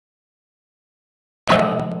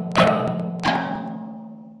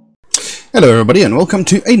Hello everybody and welcome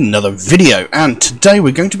to another video, and today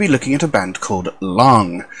we're going to be looking at a band called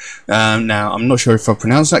Laang. Now I'm not sure if I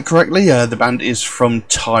pronounced that correctly. The band is from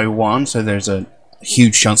Taiwan, so there's a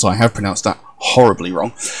huge chance I have pronounced that horribly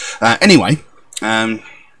wrong. Anyway, I'm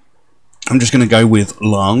just going to go with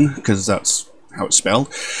Laang because that's how it's spelled.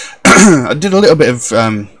 I did a little bit of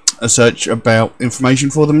a search about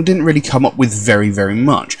information for them. Didn't really come up with very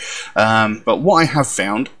much, but what I have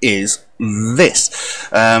found is this.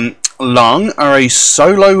 Laang are a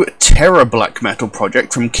solo terror black metal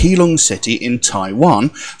project from Keelung City in Taiwan,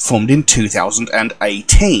 formed in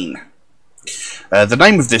 2018. The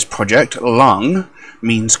name of this project, Laang,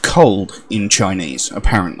 means cold in Chinese,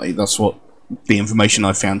 apparently. That's what the information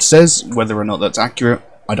I found says. Whether or not that's accurate,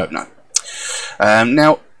 I don't know.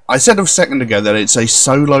 Now, I said a second ago that it's a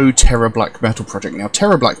solo terror black metal project. Now,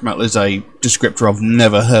 terror black metal is a descriptor I've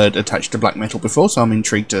never heard attached to black metal before, so I'm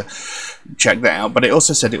intrigued to check that out. But it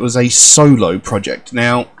also said it was a solo project.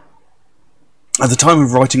 Now, at the time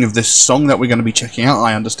of writing of this song that we're going to be checking out,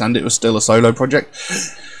 I understand it was still a solo project.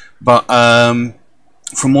 But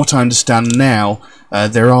from what I understand now,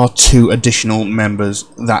 there are 2 additional members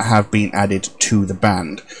that have been added to the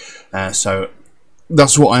band. So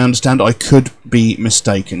that's what I understand. I could be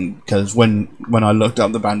mistaken, because when I looked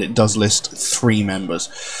up the band, it does list 3 members.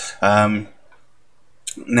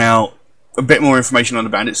 Now, a bit more information on the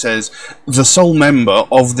band. It says, the sole member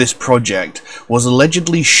of this project was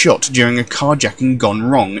allegedly shot during a carjacking gone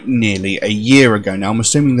wrong nearly a year ago. Now, I'm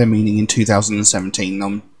assuming they're meaning in 2017.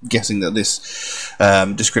 I'm guessing that this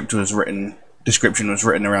description was written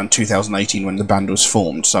around 2018 when the band was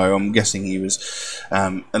formed, so I'm guessing he was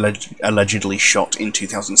allegedly shot in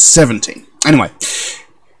 2017. Anyway,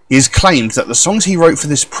 he has claimed that the songs he wrote for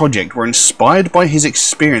this project were inspired by his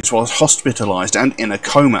experience while hospitalized and in a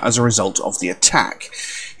coma as a result of the attack.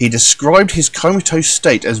 He described his comatose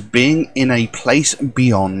state as being in a place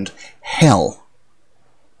beyond hell.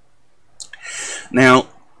 Now,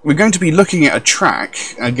 we're going to be looking at a track.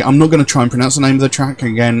 I'm not going to try and pronounce the name of the track.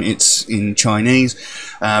 Again, it's in Chinese,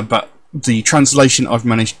 but the translation I've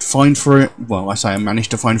managed to find for it, well, I say I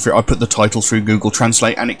managed to find for it, I put the title through Google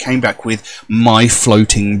Translate and it came back with My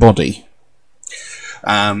Floating Body.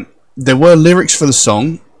 There were lyrics for the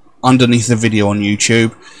song underneath the video on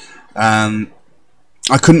YouTube.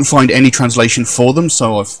 I couldn't find any translation for them,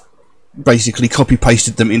 so I've basically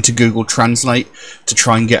copy-pasted them into Google Translate to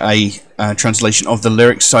try and get a translation of the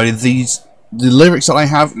lyrics. So the lyrics that I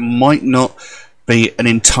have might not be an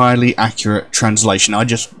entirely accurate translation. I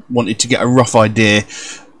just wanted to get a rough idea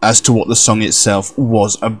as to what the song itself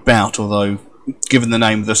was about, although given the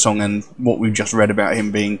name of the song and what we've just read about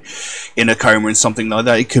him being in a coma and something like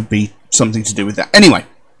that, it could be something to do with that. Anyway,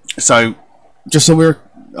 so just so we're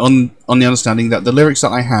on the understanding that the lyrics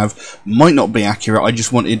that I have might not be accurate, I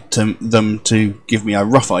just wanted them to give me a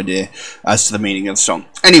rough idea as to the meaning of the song.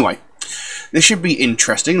 Anyway, this should be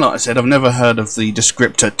interesting. Like I said, I've never heard of the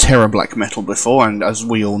descriptor terror black metal before, and as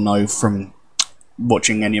we all know from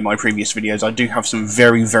watching any of my previous videos, I do have some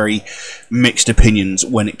very mixed opinions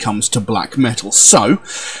when it comes to black metal. So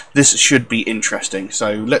this should be interesting.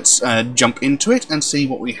 So let's jump into it and see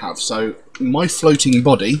what we have. So, My Floating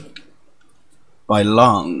Body by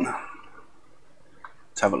Laang.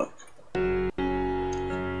 Let's have a look.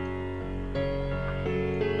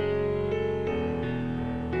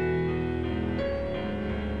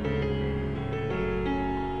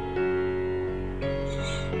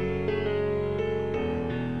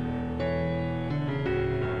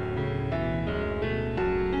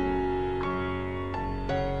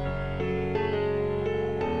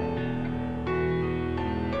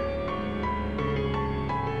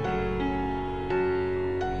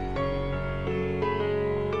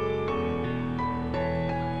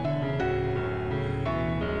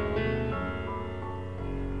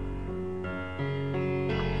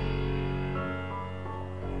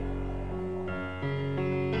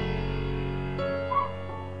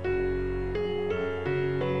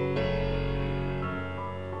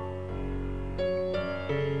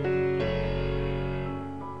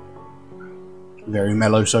 Very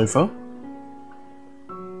mellow so far.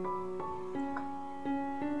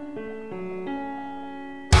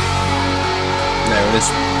 There it is.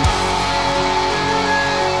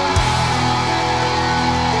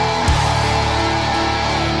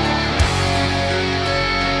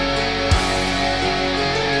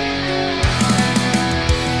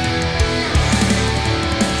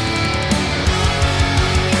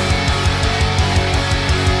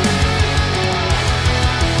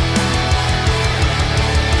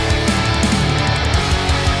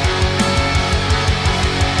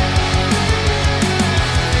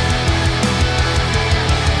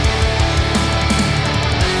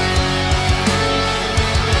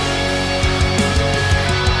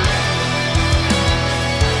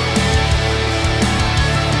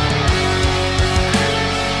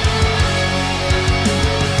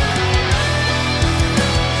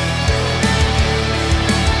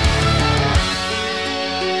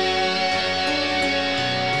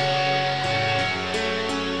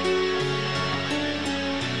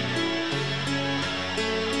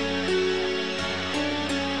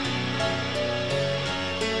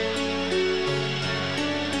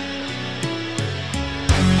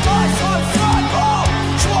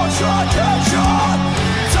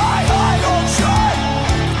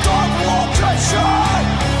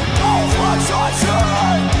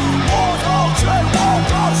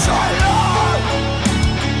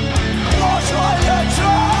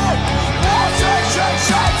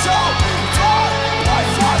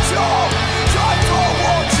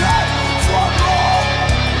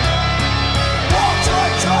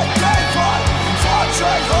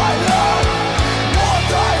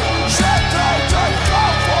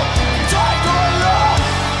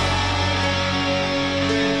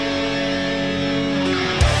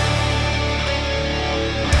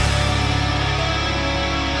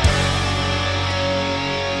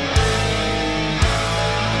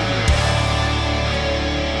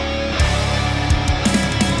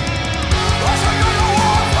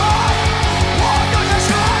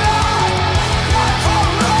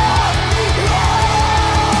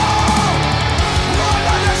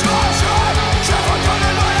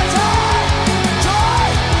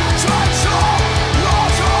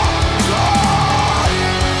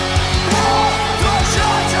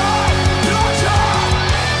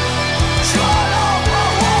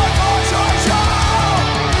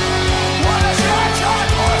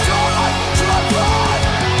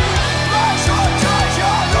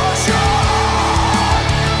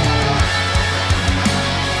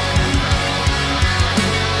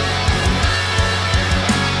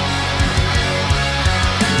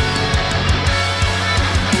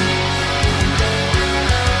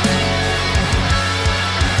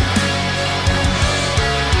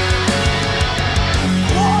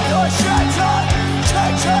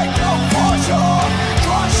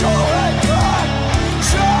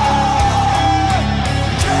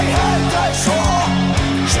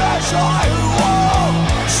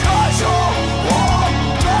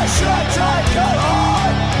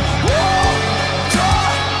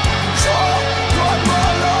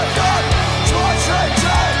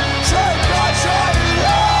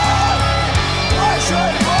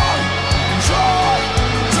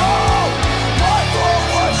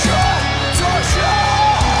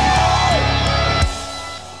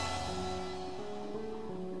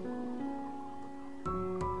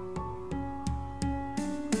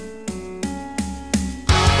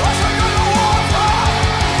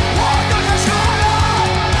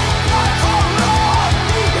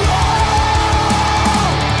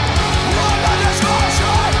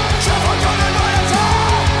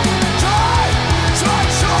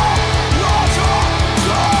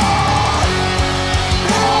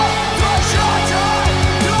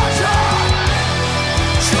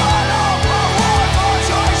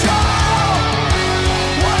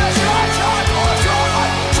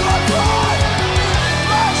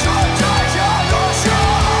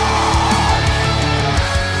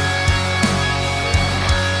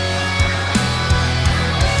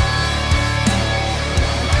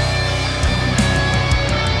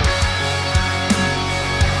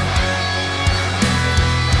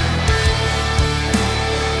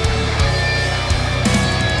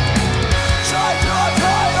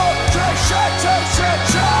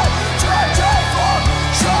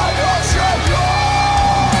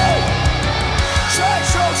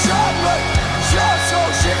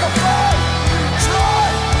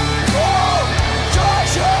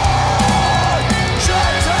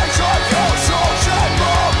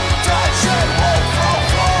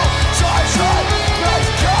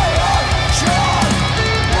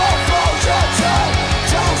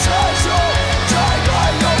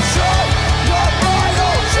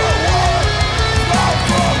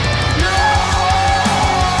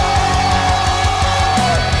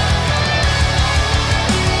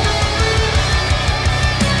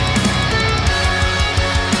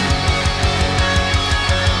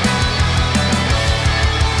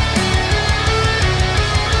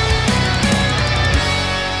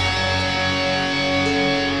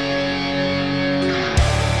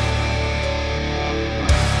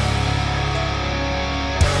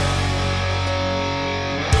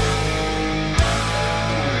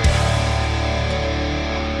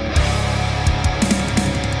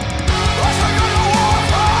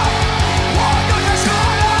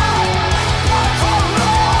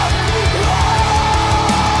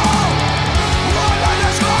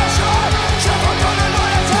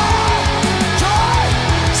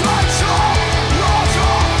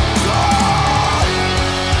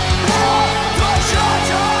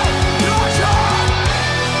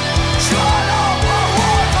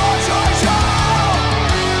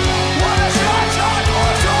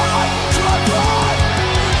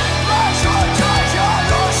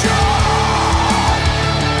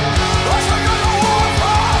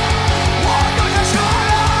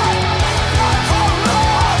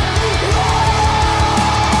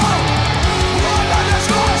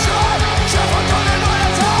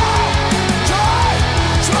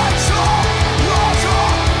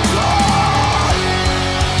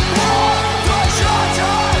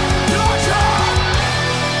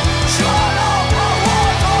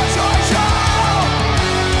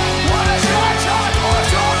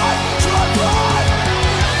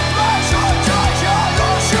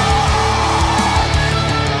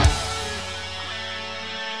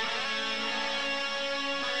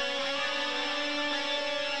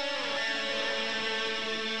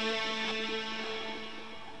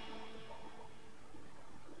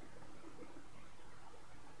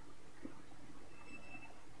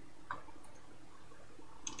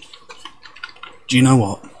 do you know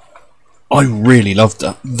what? I really loved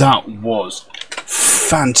that. That was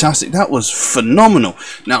fantastic. That was phenomenal.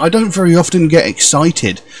 Now, I don't very often get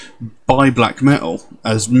excited by black metal,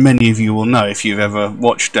 as many of you will know if you've ever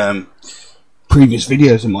watched previous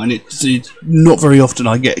videos of mine. It's not very often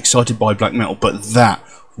I get excited by black metal, but that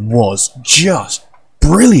was just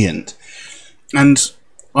brilliant. And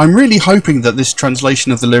I'm really hoping that this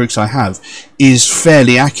translation of the lyrics I have is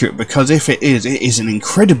fairly accurate, because if it is an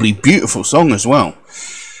incredibly beautiful song as well.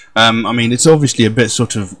 I mean, it's obviously a bit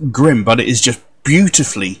sort of grim, but it is just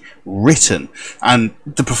beautifully written, and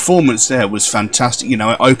the performance there was fantastic. You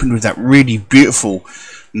know, it opened with that really beautiful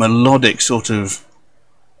melodic sort of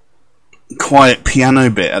quiet piano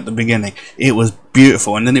bit at the beginning. It was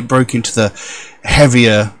beautiful, and then it broke into the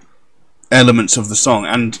heavier elements of the song,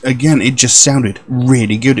 and again it just sounded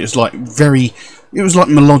really good. It was like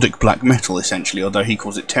melodic black metal essentially, although he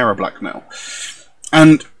calls it terror black metal.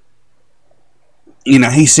 And you know,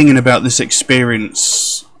 he's singing about this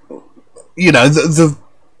experience. You know, the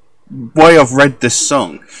way I've read this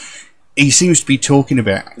song, he seems to be talking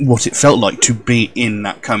about what it felt like to be in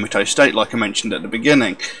that comatose state, like I mentioned at the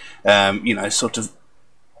beginning. You know, sort of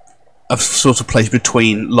a sort of place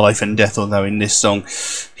between life and death, although in this song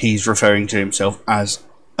he's referring to himself as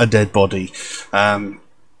a dead body. And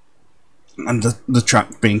the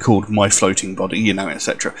track being called My Floating Body, you know,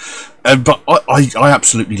 etc. But I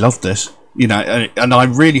absolutely loved this. You know, and I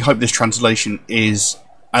really hope this translation is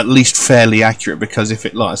at least fairly accurate, because if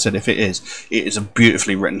it, like I said, if it is a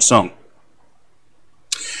beautifully written song.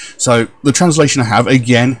 So the translation I have,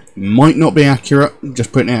 again, might not be accurate,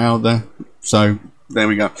 just putting it out there. So there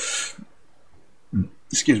we go.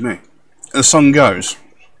 Excuse me. The song goes: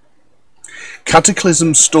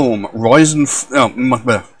 Cataclysm storm, rise and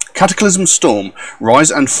cataclysm storm, rise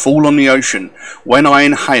and fall on the ocean. When I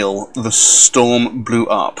inhale, the storm blew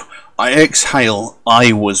up. I exhale,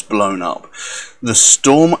 I was blown up. The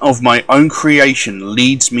storm of my own creation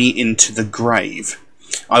leads me into the grave.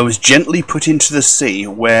 I was gently put into the sea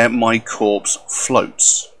where my corpse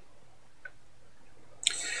floats.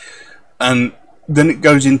 And then it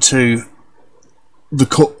goes into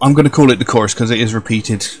the I'm going to call it the chorus because it is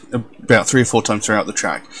repeated about 3 or 4 times throughout the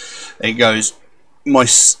track. It goes: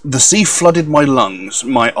 the sea flooded my lungs,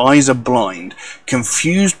 my eyes are blind,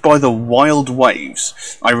 confused by the wild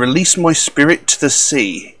waves. I released my spirit to the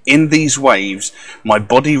sea. In these waves, my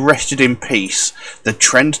body rested in peace. The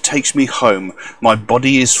trend takes me home. My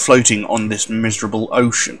body is floating on this miserable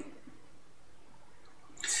ocean.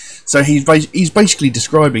 So he's basically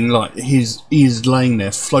describing, like, he's laying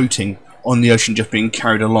there floating on the ocean, just being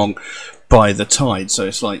carried along by the tide. So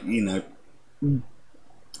it's like, you know,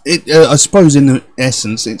 I suppose in the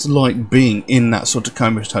essence it's like being in that sort of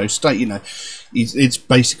comatose state. You know, it's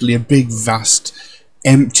basically a big vast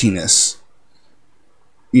emptiness,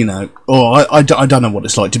 you know, or I don't know what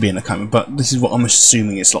it's like to be in a coma, but this is what I'm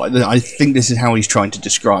assuming it's like. I think this is how he's trying to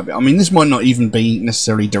describe it. I mean, this might not even be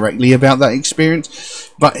necessarily directly about that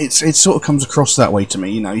experience, but it sort of comes across that way to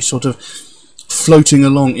me. You know, he's sort of floating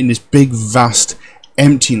along in this big vast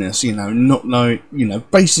emptiness, you know, not know, you know,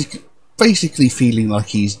 basically feeling like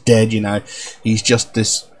he's dead. You know, he's just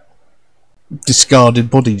this discarded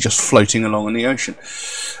body just floating along in the ocean.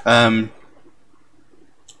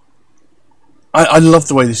 I love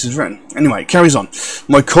the way this is written. Anyway, it carries on.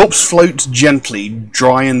 My corpse floats gently,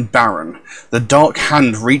 dry and barren. The dark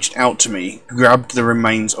hand reached out to me, grabbed the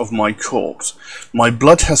remains of my corpse. My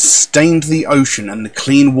blood has stained the ocean, and the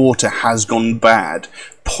clean water has gone bad,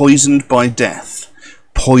 poisoned by death,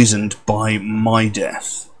 poisoned by my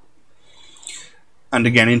death. And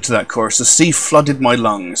again into that chorus: the sea flooded my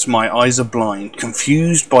lungs, my eyes are blind,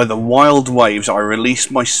 confused by the wild waves, I released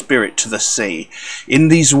my spirit to the sea. In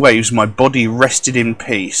these waves my body rested in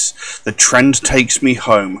peace, the trend takes me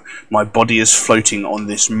home, my body is floating on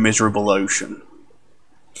this miserable ocean.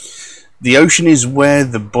 The ocean is where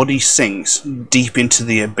the body sinks deep into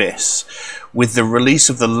the abyss, with the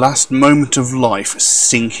release of the last moment of life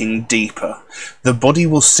sinking deeper. The body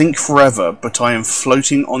will sink forever, but I am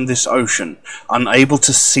floating on this ocean, unable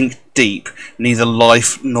to sink deep, neither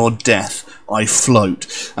life nor death, I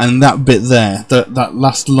float. And that bit there, that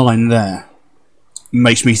last line there,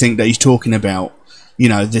 makes me think that he's talking about, you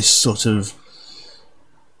know, this sort of,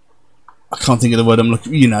 I can't think of the word I'm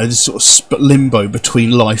looking, you know, this sort of limbo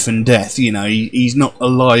between life and death. You know, he's not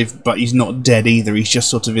alive, but he's not dead either. He's just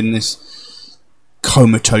sort of in this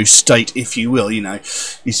comatose state, if you will. You know,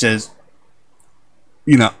 he says,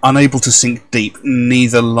 you know, unable to sink deep,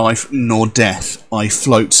 neither life nor death, I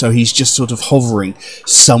float. So he's just sort of hovering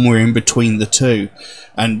somewhere in between the two.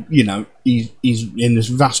 And, you know, he's in this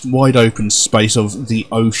vast, wide open space of the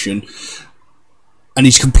ocean. and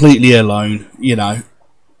he's completely alone, you know,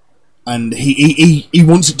 and he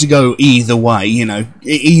wants it to go either way, you know,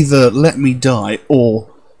 either let me die or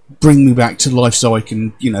bring me back to life so I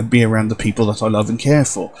can, you know, be around the people that I love and care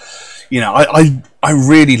for. You know, I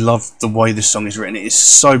really love the way this song is written. It is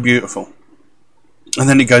so beautiful. And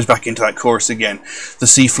then it goes back into that chorus again. The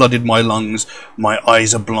sea flooded my lungs, my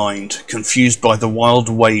eyes are blind. Confused by the wild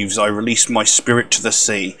waves, I released my spirit to the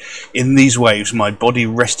sea. In these waves, my body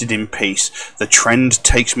rested in peace. The trend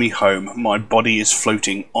takes me home. My body is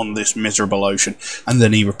floating on this miserable ocean. And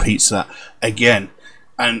then he repeats that again.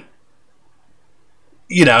 And,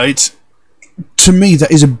 you know, it's... to me,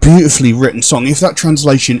 that is a beautifully written song. If that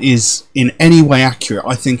translation is in any way accurate,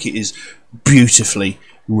 I think it is beautifully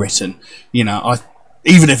written. You know,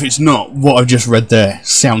 even if it's not, what I've just read there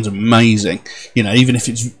sounds amazing. You know, even if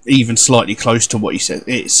it's even slightly close to what he said,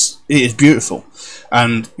 it is beautiful.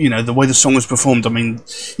 And, you know, the way the song was performed, I mean,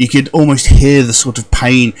 you could almost hear the sort of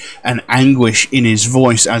pain and anguish in his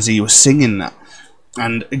voice as he was singing that.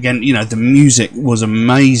 And again, you know, the music was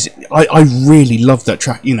amazing. I really loved that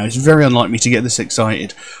track. You know, it's very unlike me to get this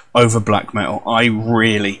excited over black metal. I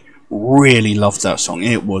really, really loved that song.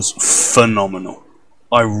 It was phenomenal.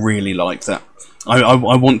 I really liked that. I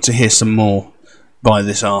want to hear some more by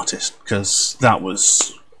this artist, because that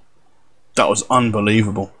was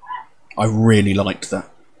unbelievable. I really liked that.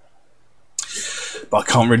 But I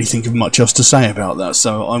can't really think of much else to say about that,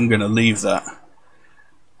 so I'm going to leave that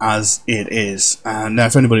as it is. And now,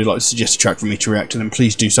 if anybody would like to suggest a track for me to react to, then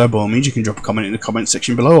please do so. By all means, you can drop a comment in the comment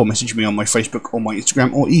section below, or message me on my Facebook or my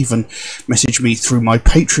Instagram, or even message me through my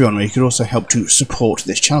Patreon, where you could also help to support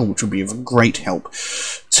this channel, which would be of great help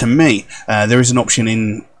to me. There is an option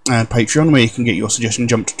in Patreon where you can get your suggestion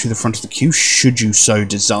jumped to the front of the queue, should you so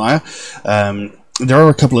desire. There are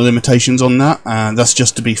a couple of limitations on that, and that's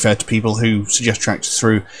just to be fair to people who suggest tracks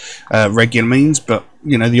through regular means, but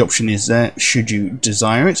you know, the option is there should you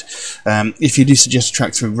desire it. If you do suggest a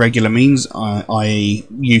track through regular means, i.e.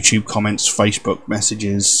 YouTube comments, Facebook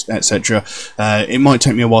messages, etc., it might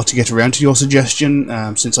take me a while to get around to your suggestion,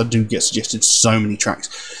 since I do get suggested so many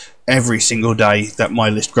tracks every single day that my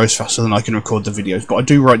list grows faster than I can record the videos. But I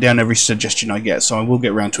do write down every suggestion I get, so I will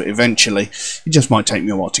get around to it eventually. It just might take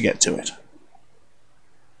me a while to get to it.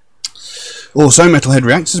 Also, Metalhead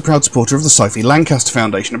Reacts is a proud supporter of the Sophie Lancaster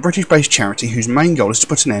Foundation, a British-based charity whose main goal is to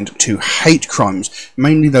put an end to hate crimes,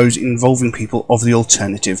 mainly those involving people of the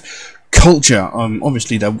alternative culture.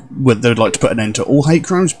 Obviously, they would like to put an end to all hate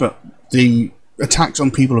crimes, but the attacks on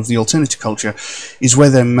people of the alternative culture is where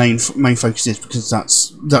their main focus is, because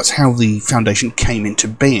that's how the foundation came into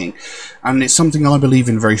being, and it's something I believe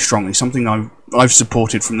in very strongly, something I've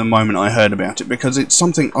supported from the moment I heard about it, because it's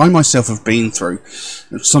something I myself have been through,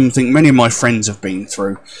 something many of my friends have been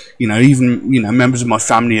through, you know, even, you know, members of my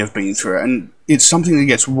family have been through it, and it's something that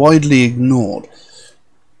gets widely ignored.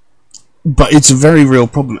 But it's a very real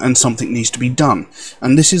problem, and something needs to be done.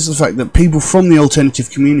 And this is the fact that people from the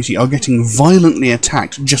alternative community are getting violently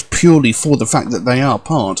attacked just purely for the fact that they are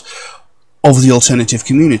part of the alternative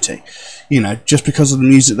community. You know, just because of the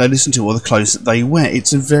music they listen to or the clothes that they wear.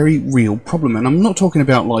 It's a very real problem. And I'm not talking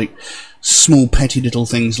about, like, small petty little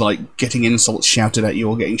things like getting insults shouted at you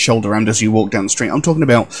or getting shoulder rammed as you walk down the street. I'm talking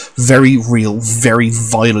about very real, very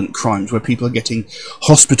violent crimes where people are getting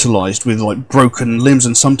hospitalized with, like, broken limbs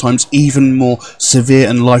and sometimes even more severe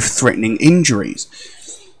and life-threatening injuries.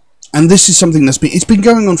 And this is something it's been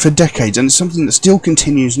going on for decades, and it's something that still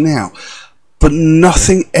continues now. But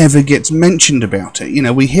nothing ever gets mentioned about it. You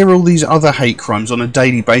know, we hear all these other hate crimes on a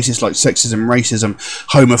daily basis, like sexism, racism,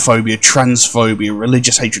 homophobia, transphobia,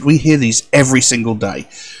 religious hatred. We hear these every single day.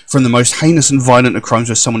 From the most heinous and violent of crimes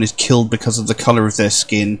where someone is killed because of the colour of their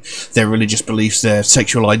skin, their religious beliefs, their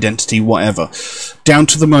sexual identity, whatever, down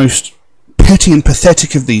to the most petty and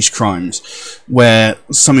pathetic of these crimes, where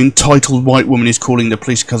some entitled white woman is calling the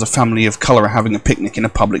police because a family of colour are having a picnic in a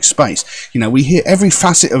public space. You know, we hear every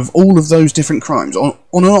facet of all of those different crimes on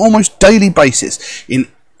an almost daily basis in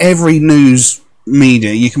every news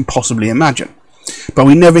media you can possibly imagine. But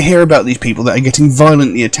we never hear about these people that are getting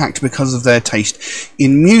violently attacked because of their taste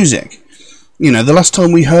in music. You know, the last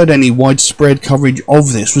time we heard any widespread coverage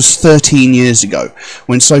of this was 13 years ago,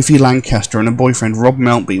 when Sophie Lancaster and her boyfriend Rob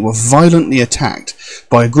Maltby were violently attacked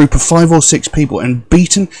by a group of 5 or 6 people and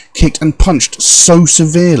beaten, kicked and punched so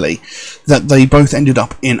severely that they both ended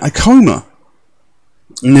up in a coma.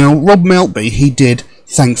 Now, Rob Maltby, he did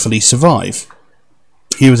thankfully survive.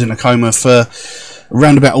 He was in a coma for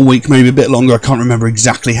around about a week, maybe a bit longer. I can't remember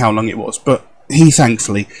exactly how long it was, but he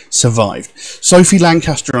thankfully survived. Sophie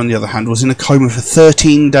Lancaster, on the other hand, was in a coma for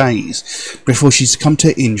 13 days before she succumbed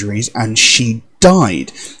to injuries, and she died.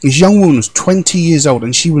 This young woman was 20 years old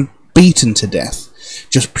and she was beaten to death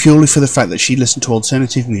just purely for the fact that she listened to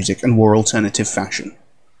alternative music and wore alternative fashion.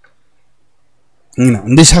 You know,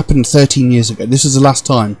 and this happened 13 years ago. This is the last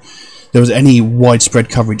time there was any widespread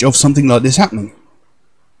coverage of something like this happening.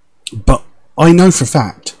 But I know for a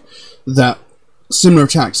fact that similar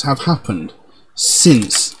attacks have happened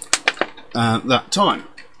since that time.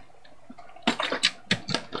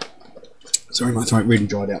 Sorry, my throat really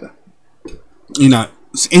dried out there. You know,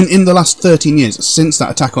 in the last 13 years, since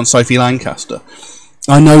that attack on Sophie Lancaster,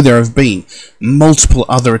 I know there have been multiple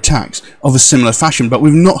other attacks of a similar fashion, but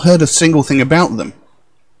we've not heard a single thing about them.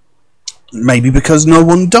 Maybe because no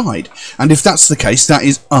one died. And if that's the case, that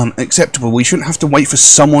is unacceptable. We shouldn't have to wait for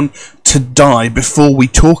someone to die before we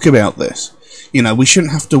talk about this. You know, we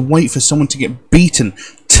shouldn't have to wait for someone to get beaten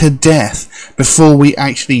to death before we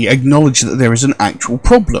actually acknowledge that there is an actual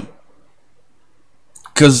problem.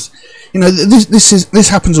 Because, you know, this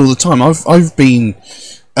happens all the time. I've been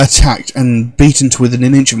attacked and beaten to within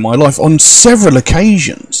an inch of my life on several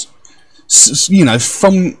occasions. You know,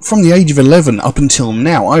 from the age of 11 up until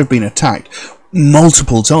now, I've been attacked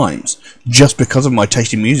multiple times just because of my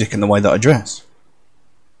taste in music and the way that I dress.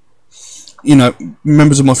 You know,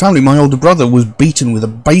 members of my family, my older brother was beaten with a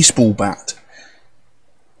baseball bat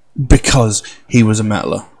because he was a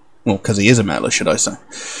metaler. Well, because he is a metaler, should I say.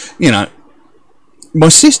 You know, my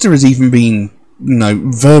sister has even been, you know,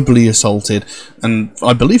 verbally assaulted, and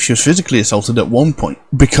I believe she was physically assaulted at one point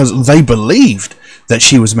because they believed that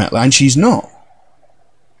she was a metaler, and she's not.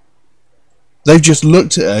 They've just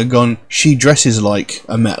looked at her, gone, she dresses like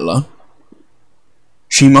a metaler,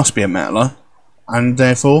 she must be a metaler, and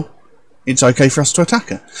therefore it's okay for us to attack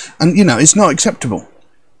her. And, you know, it's not acceptable.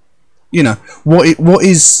 You know, what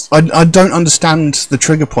is... I don't understand the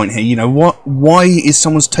trigger point here. You know, why is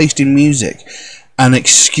someone's taste in music an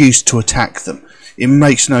excuse to attack them? It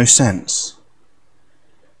makes no sense.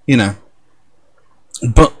 You know.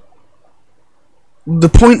 But the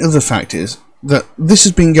point of the fact is that this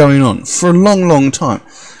has been going on for a long, long time.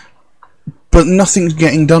 But nothing's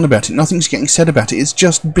getting done about it. Nothing's getting said about it. It's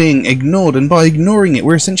just being ignored. And by ignoring it,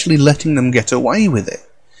 we're essentially letting them get away with it.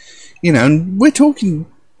 You know, and we're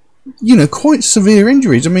talking, you know, quite severe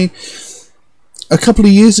injuries. I mean, a couple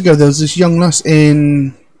of years ago, there was this young lass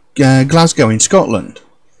in Glasgow in Scotland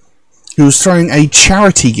who was throwing a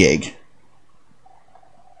charity gig.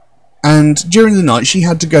 And during the night, she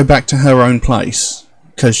had to go back to her own place.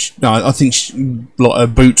 Because I think like her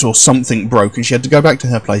boots or something broke, and she had to go back to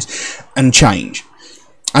her place and change.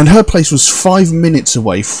 And her place was 5 minutes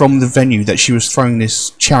away from the venue that she was throwing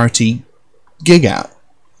this charity gig at.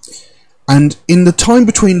 And in the time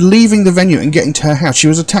between leaving the venue and getting to her house, she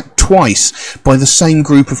was attacked twice by the same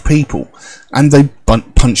group of people. And they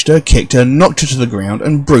punched her, kicked her, knocked her to the ground,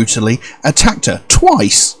 and brutally attacked her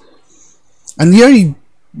twice. And the only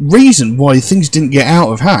reason why things didn't get out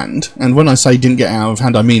of hand, and when I say didn't get out of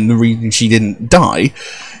hand, I mean the reason she didn't die,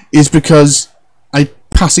 is because a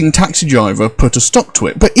passing taxi driver put a stop to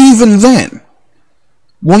it. But even then,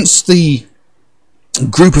 once the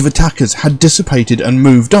group of attackers had dissipated and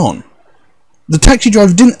moved on, the taxi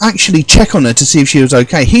driver didn't actually check on her to see if she was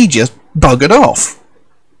okay. He just buggered off.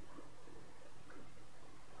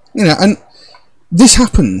 You know, and this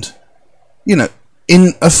happened, you know,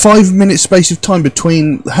 in a 5 minute space of time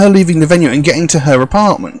between her leaving the venue and getting to her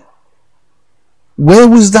apartment. Where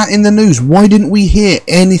was that in the news? Why didn't we hear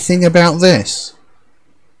anything about this?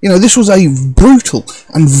 You know, this was a brutal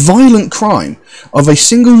and violent crime of a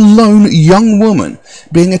single lone young woman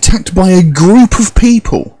being attacked by a group of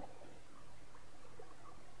people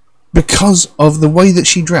because of the way that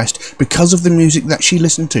she dressed, because of the music that she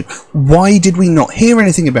listened to. Why did we not hear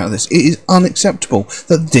anything about this? It is unacceptable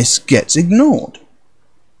that this gets ignored.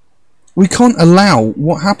 We can't allow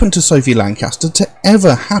what happened to Sophie Lancaster to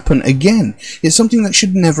ever happen again. It's something that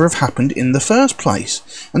should never have happened in the first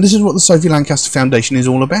place. And this is what the Sophie Lancaster Foundation is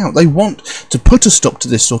all about. They want to put a stop to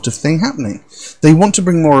this sort of thing happening. They want to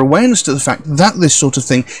bring more awareness to the fact that this sort of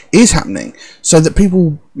thing is happening, so that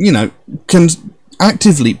people, you know, can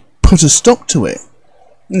actively put a stop to it.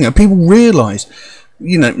 You know, people realise,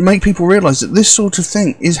 you know, make people realise that this sort of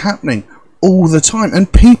thing is happening all the time,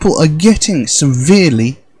 and people are getting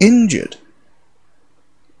severely injured.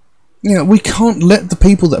 You know, we can't let the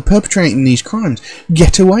people that are perpetrating these crimes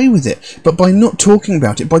get away with it. But by not talking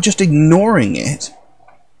about it, by just ignoring it,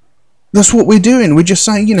 that's what we're doing. We're just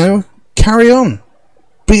saying, you know, carry on.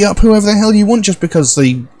 Beat up whoever the hell you want just because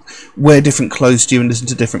they wear different clothes to you and listen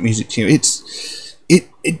to different music to you.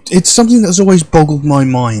 It's something that's always boggled my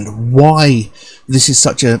mind, why this is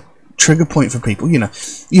such a trigger point for people. You know,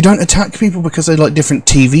 you don't attack people because they like different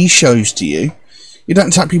TV shows to you. You don't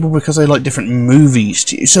attack people because they like different movies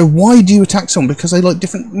to you. So why do you attack someone because they like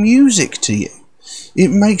different music to you? It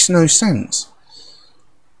makes no sense.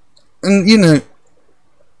 And, you know,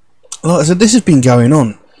 like I said, this has been going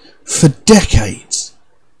on for decades.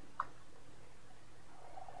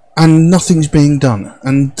 And nothing's being done.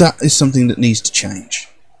 And that is something that needs to change.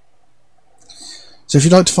 So if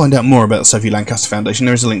you'd like to find out more about the Sophie Lancaster Foundation,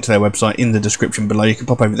 there is a link to their website in the description below. You can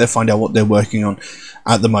pop over there, find out what they're working on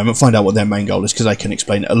at the moment, find out what their main goal is, because they can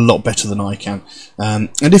explain it a lot better than I can. And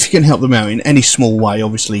if you can help them out in any small way,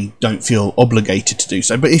 obviously don't feel obligated to do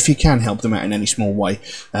so, but if you can help them out in any small way,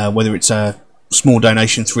 whether it's a small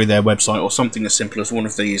donation through their website or something as simple as one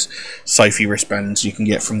of these Sophie wristbands you can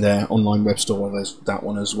get from their online web store, there's that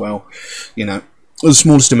one as well. You know, the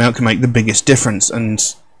smallest amount can make the biggest difference, and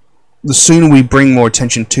the sooner we bring more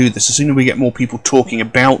attention to this, the sooner we get more people talking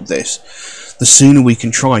about this, the sooner we can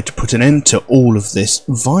try to put an end to all of this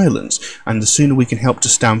violence, and the sooner we can help to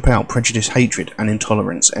stamp out prejudice, hatred and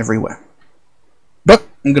intolerance everywhere. But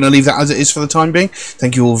I'm going to leave that as it is for the time being.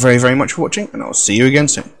 Thank you all very, very much for watching, and I'll see you again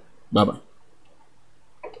soon. Bye bye.